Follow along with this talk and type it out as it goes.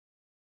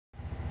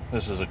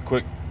This is a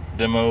quick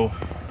demo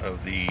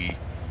of the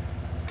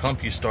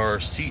CompuStar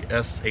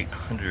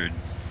CS800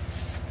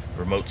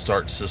 remote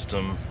start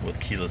system with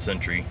keyless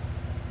entry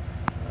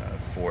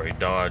for a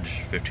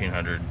Dodge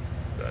 1500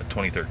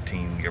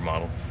 2013 year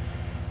model.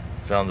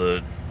 Found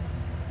the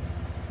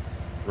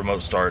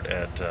remote start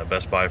at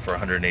Best Buy for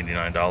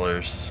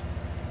 $189.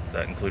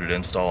 That included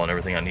install and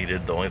everything I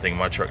needed. The only thing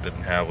my truck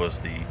didn't have was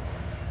the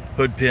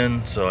hood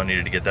pin, so I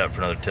needed to get that for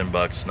another 10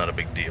 bucks. Not a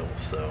big deal.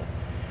 So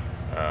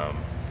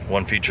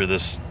one feature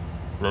this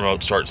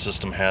remote start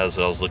system has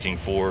that I was looking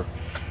for: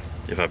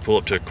 if I pull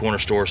up to a corner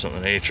store or something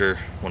of nature,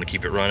 want to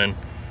keep it running,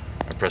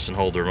 I press and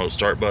hold the remote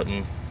start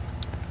button,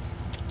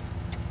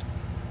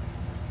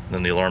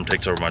 then the alarm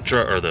takes over my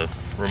truck, or the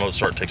remote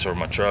start takes over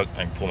my truck.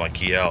 I can pull my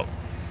key out,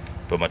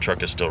 but my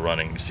truck is still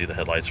running. You see the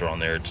headlights are on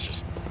there. It's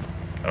just,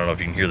 I don't know if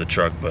you can hear the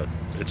truck, but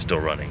it's still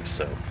running.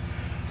 So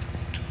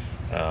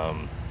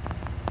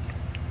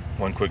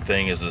one quick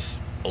thing is this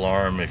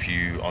alarm. If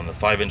you, on the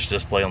 5-inch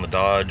display on the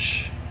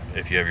Dodge,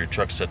 if you have your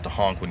truck set to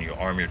honk when you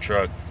arm your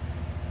truck,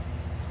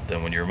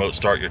 then when you remote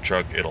start your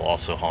truck, it'll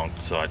also honk.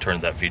 So I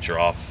turned that feature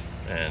off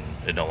and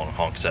it no longer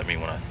honks at me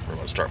when I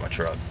remote start my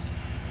truck.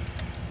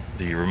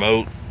 The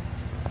remote,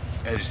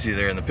 as you see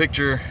there in the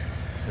picture,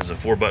 is a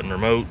 4-button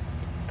remote.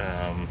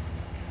 A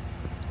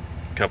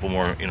couple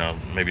more,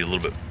 maybe a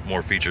little bit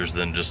more features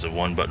than just a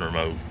 1-button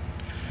remote.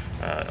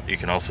 You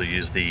can also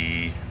use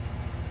the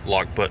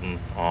lock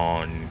button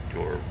on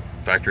your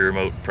factory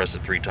remote. Press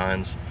it 3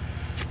 times,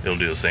 it'll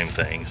do the same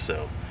thing.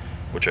 So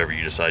whichever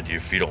you decide,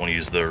 if you don't want to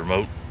use the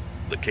remote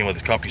that came with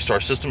the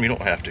CompuStar system, you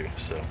don't have to.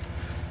 So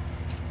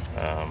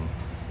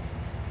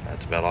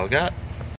that's about all I got.